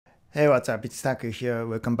Hey, what's up? It's Taku here.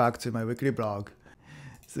 Welcome back to my weekly blog.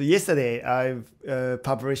 So yesterday I've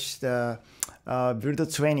published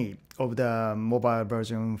build 20 of the mobile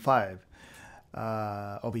version 5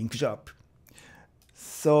 of Inkdrop.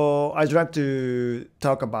 So I'd like to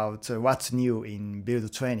talk about what's new in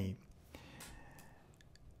build 20.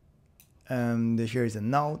 And here is a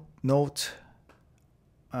note.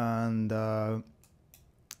 And the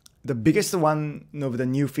biggest one of the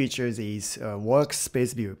new features is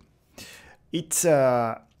Workspace view. It's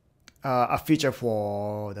a feature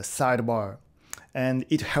for the sidebar, and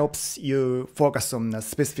it helps you focus on a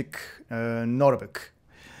specific notebook.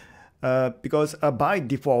 Because by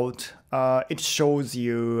default, it shows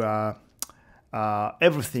you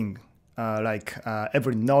everything, like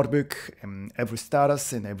every notebook, and every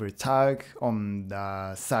status, and every tag on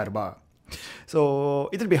the sidebar. So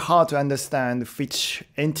it'll be hard to understand which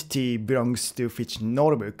entity belongs to which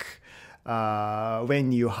notebook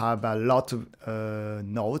when you have a lot of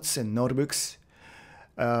notes and notebooks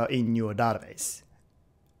in your database.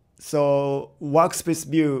 So Workspace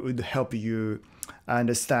view would help you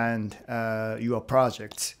understand your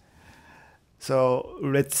project. So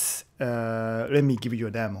let me give you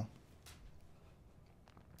a demo.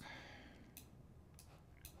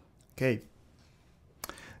 Okay.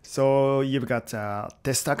 So you've got a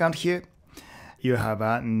test account here. You have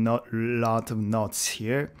a lot of notes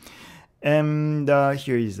here. And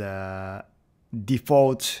here is a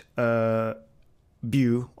default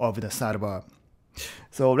view of the sidebar.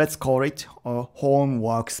 So let's call it a home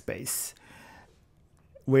workspace,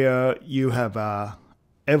 where you have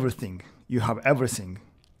everything. You have everything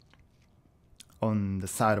on the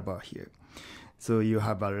sidebar here. So you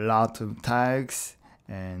have a lot of tags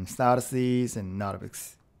and statuses and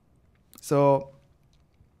notebooks. So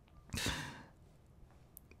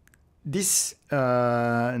this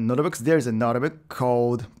notebooks, there's a notebook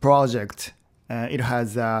called project. It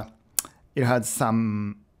has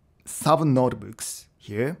some sub notebooks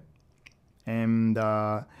here, and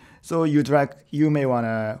so you may want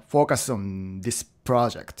to focus on this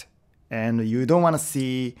project, and you don't want to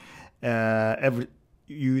see any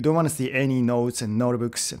notes and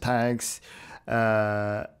notebooks tags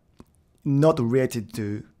not related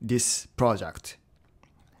to this project.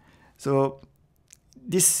 So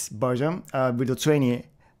this version, Build 20,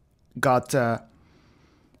 got a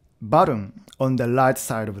button on the right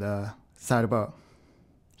side of the sidebar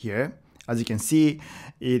here. As you can see,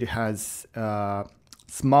 it has a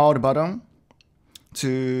small button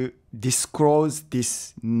to disclose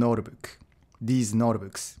these notebooks.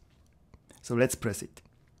 So let's press it.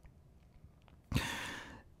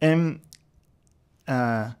 And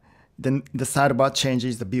then the sidebar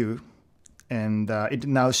changes the view, and it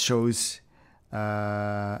now shows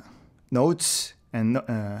notes, and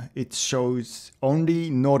it shows only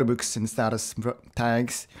notebooks and status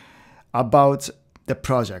tags about the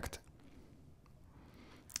project.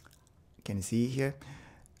 Can you see here?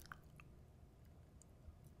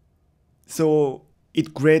 So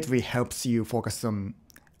it greatly helps you focus on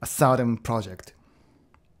a certain project.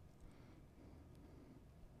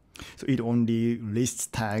 So it only lists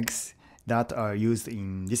tags that are used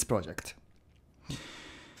in this project.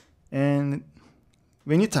 And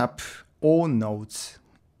when you tap all notes,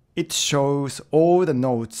 it shows all the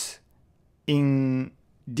notes in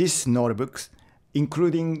these notebooks,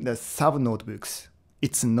 including the sub notebooks.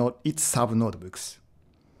 It's sub notebooks.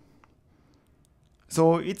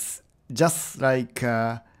 So it's just like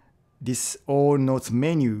this all notes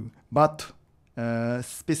menu, but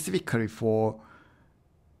specifically for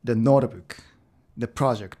the notebook, the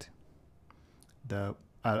project, the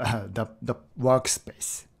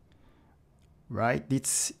workspace. Right?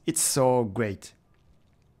 It's so great.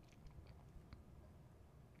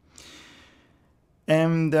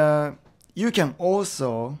 And you can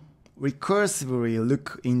also recursively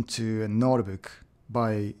look into a notebook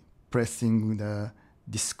by pressing the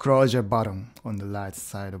disclosure button on the right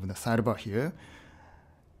side of the sidebar here.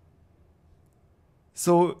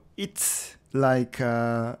 So it's like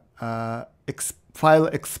a file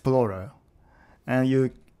explorer, and you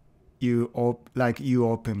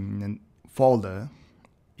open a folder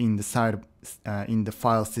in the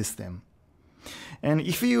file system. And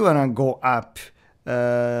if you wanna go up,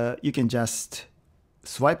 you can just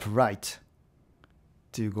swipe right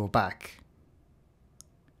to go back.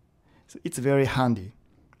 So it's very handy.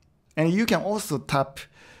 And you can also tap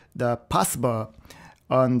the pathbar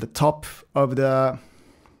on the top of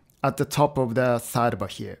at the top of the sidebar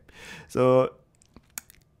here. So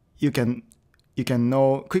you can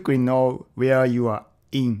quickly know where you are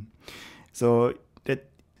in. So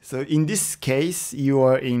So in this case, you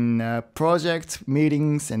are in project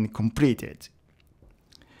meetings and completed.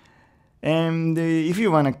 And if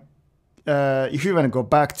you wanna go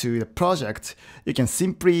back to the project, you can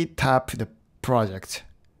simply tap the project.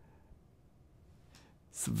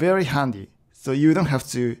 It's very handy. So you don't have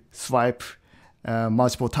to swipe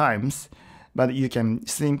multiple times, but you can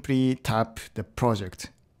simply tap the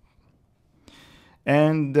project.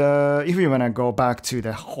 And if you want to go back to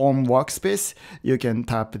the home workspace, you can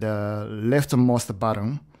tap the leftmost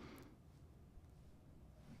button.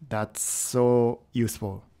 That's so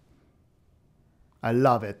useful. I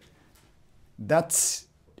love it. That's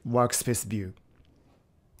workspace view.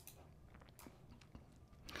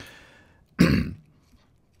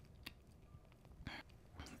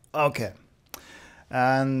 Okay.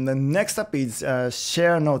 And the next up is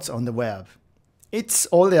share notes on the web. It's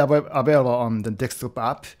already available on the desktop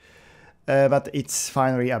app, but it's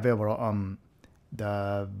finally available on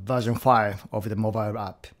the version 5 of the mobile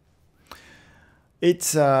app.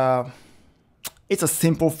 It's a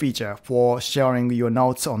simple feature for sharing your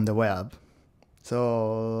notes on the web.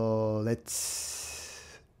 So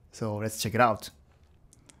let's check it out.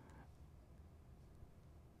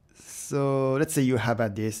 So let's say you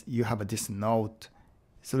have this note.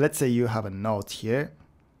 So let's say you have a note here,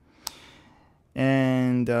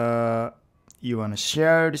 and you want to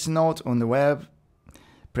share this note on the web.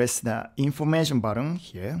 Press the information button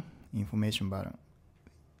here. Information button.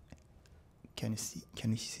 Can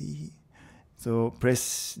you see? So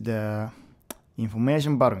press the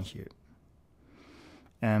information button here,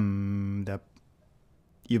 and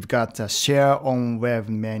you've got a share on web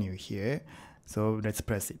menu here. So let's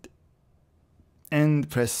press it. And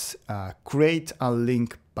press create a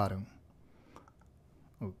link button.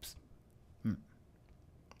 Oops.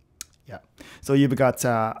 Yeah. So you've got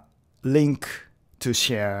a link to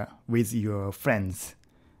share with your friends.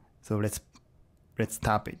 So let's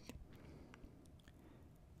tap it.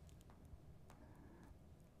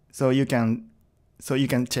 So you can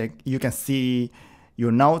see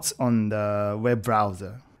your notes on the web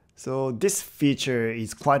browser. So this feature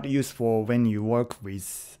is quite useful when you work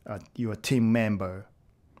with your team members.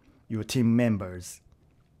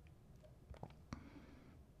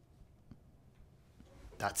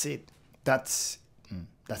 That's it. That's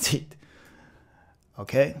it.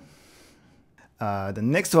 Okay. The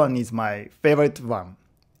next one is my favorite one,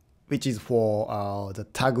 which is for the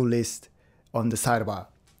tag list on the sidebar.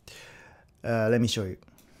 Let me show you.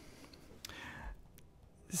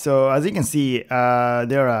 So as you can see,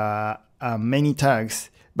 there are many tags,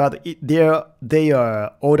 but they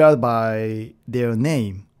are ordered by their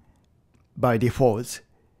name by default.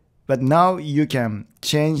 But now you can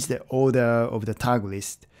change the order of the tag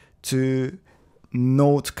list to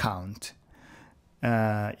note count.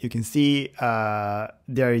 You can see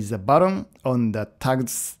there is a button on the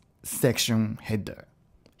tags section header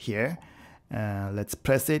here. Let's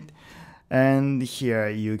press it. And here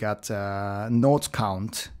you got a note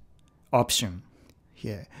count option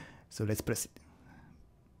here. So let's press it.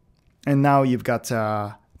 And now you've got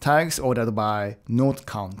tags ordered by note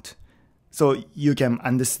count. So you can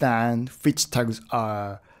understand which tags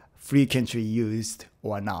are frequently used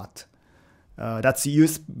or not. That's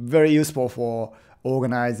very useful for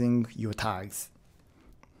organizing your tags.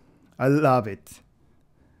 I love it.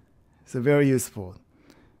 It's very useful.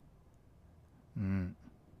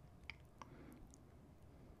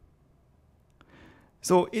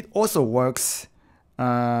 So it also works.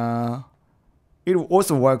 It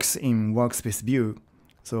also works in Workspace view.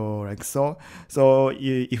 So like so. So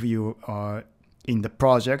if you are in the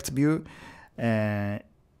project view, the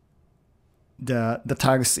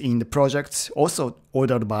tags in the project also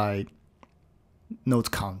ordered by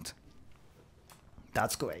note count.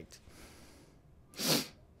 That's great.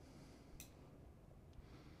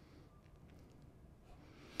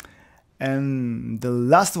 And the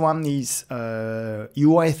last one is a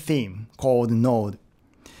UI theme called Node.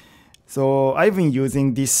 So I've been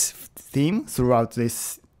using this theme throughout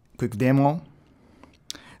this quick demo.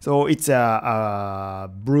 So it's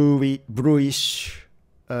a bluish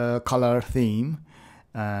color theme,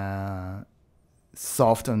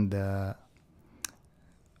 soft and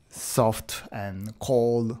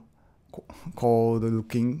cold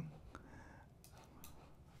looking.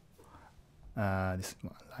 This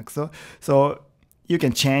one, like so. So you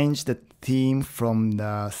can change the theme from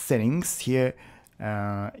the settings here.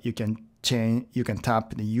 You can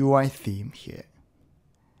tap the UI theme here,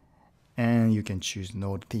 and you can choose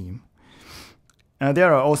Node theme.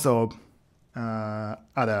 There are also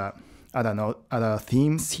other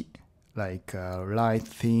themes like light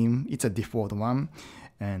theme. It's a default one,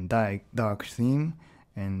 and dark theme,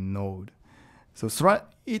 and Node. So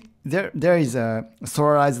there is a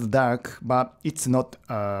Solarized Dark, but it's not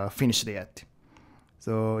finished yet.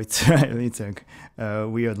 So it's like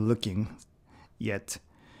weird looking yet.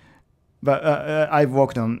 But I've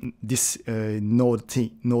worked on this Node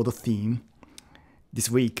theme this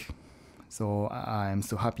week, so I'm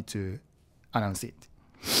so happy to announce it.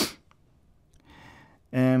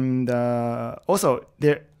 And also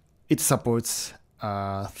it supports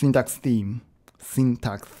syntax theme.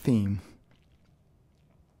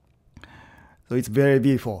 So it's very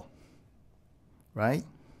beautiful, right?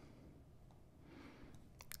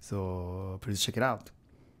 So please check it out.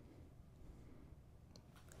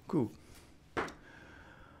 Cool.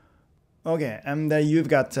 Okay, and you've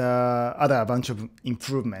got other bunch of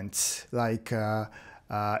improvements, like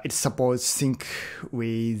it supports sync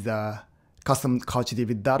with custom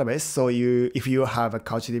CouchDB database. So if you have a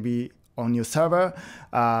CouchDB on your server,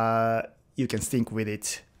 you can sync with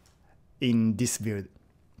it in this build.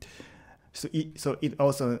 So it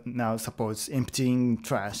also now supports emptying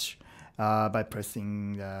trash by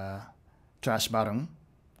pressing the trash button,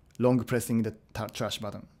 long pressing the trash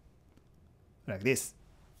button, like this.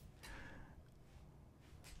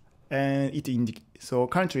 And so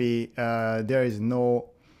currently there is no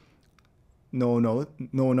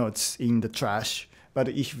notes in the trash, but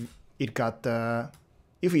if it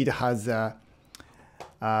has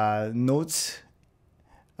notes,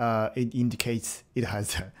 it indicates it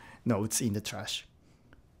has notes in the trash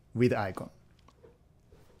with icon.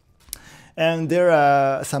 And there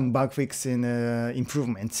are some bug fixing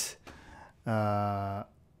improvements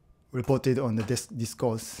reported on the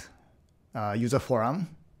Discord user forum.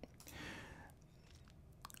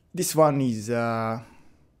 This one is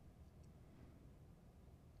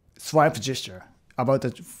swipe gesture, about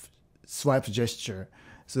the swipe gesture.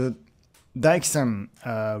 So Daiki-san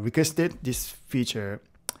requested this feature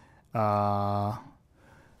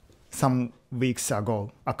some weeks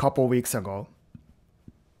ago, a couple weeks ago.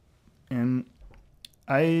 And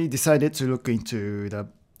I decided to look into the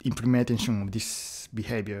implementation of this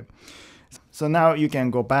behavior. So now you can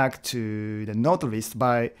go back to the note list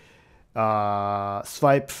by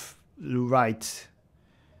swipe right,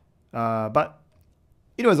 but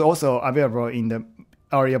it was also available in the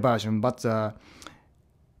earlier version, but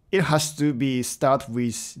it has to be start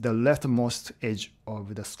with the leftmost edge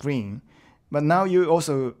of the screen. But now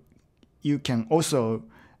you can also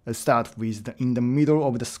start with in the middle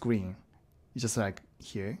of the screen, just like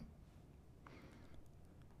here.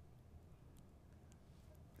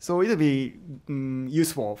 So it'll be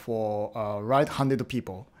useful for right-handed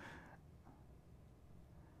people,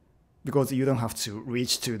 because you don't have to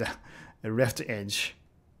reach to the left edge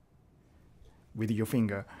with your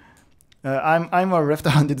finger. I'm a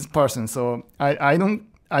left-handed person, so I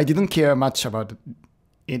didn't care much about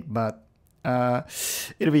it, but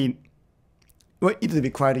it'll be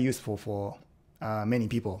quite useful for many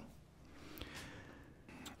people.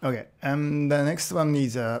 Okay, and the next one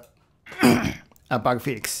is a bug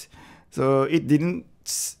fix. So it didn't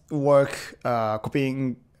work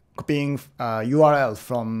copying URL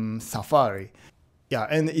from Safari. Yeah,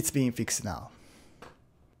 and it's being fixed now.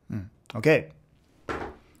 Okay.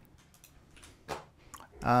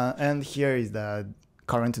 And here is the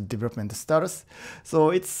current development status. So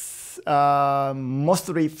it's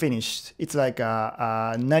mostly finished. It's like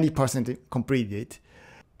 90% completed.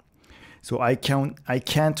 So I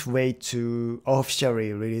can't wait to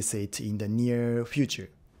officially release it in the near future.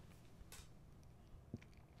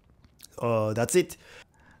 That's it.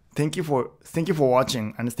 Thank you for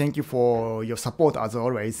watching, and thank you for your support as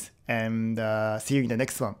always, and see you in the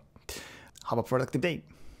next one. Have a productive day.